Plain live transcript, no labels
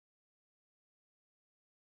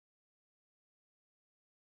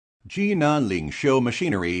Jinan LXSHOW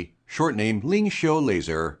Machinery, short name LXSHOW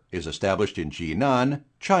Laser, is established in Jinan,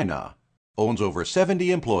 China. Owns over 70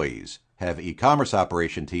 employees, have e-commerce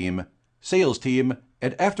operation team, sales team,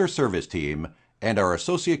 and after-service team, and our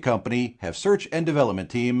associate company have search and development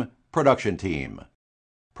team, production team.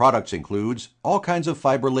 Products includes all kinds of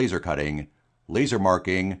fiber laser cutting, laser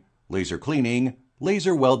marking, laser cleaning,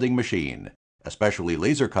 laser welding machine. Especially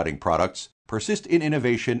laser cutting products persist in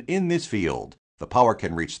innovation in this field. The power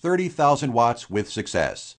can reach 30,000 watts with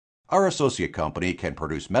success. Our associate company can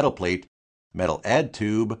produce metal plate, metal add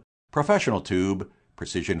tube, professional tube,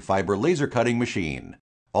 precision fiber laser cutting machine.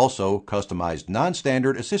 Also, customized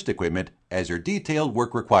non-standard assist equipment as your detailed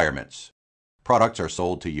work requirements. Products are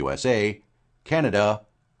sold to USA, Canada,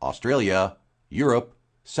 Australia, Europe,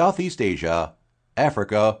 Southeast Asia,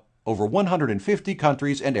 Africa, over 150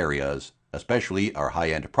 countries and areas. Especially our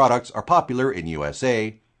high-end products are popular in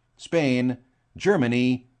USA, Spain,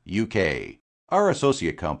 Germany, UK. Our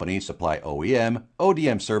associate companies supply OEM,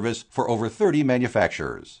 ODM service for over 30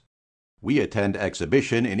 manufacturers. We attend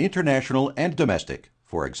exhibition in international and domestic.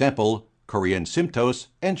 For example, Korean Simtos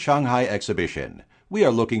and Shanghai exhibition. We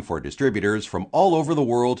are looking for distributors from all over the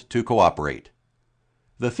world to cooperate.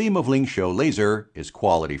 The theme of LXSHOW Laser is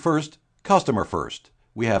quality first, customer first.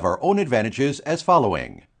 We have our own advantages as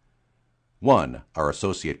following. 1. Our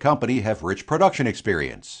associate company have rich production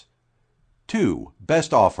experience. 2.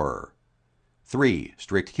 Best offer. 3.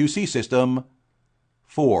 Strict QC system.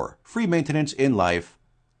 4. Free maintenance in life.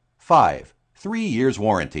 5. 3 years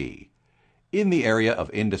warranty. In the area of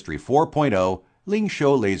Industry 4.0,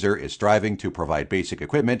 LXSHOW Laser is striving to provide basic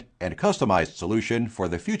equipment and customized solution for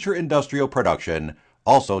the future industrial production,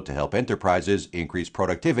 also to help enterprises increase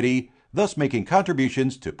productivity, thus making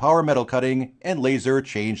contributions to power metal cutting and laser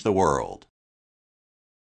change the world.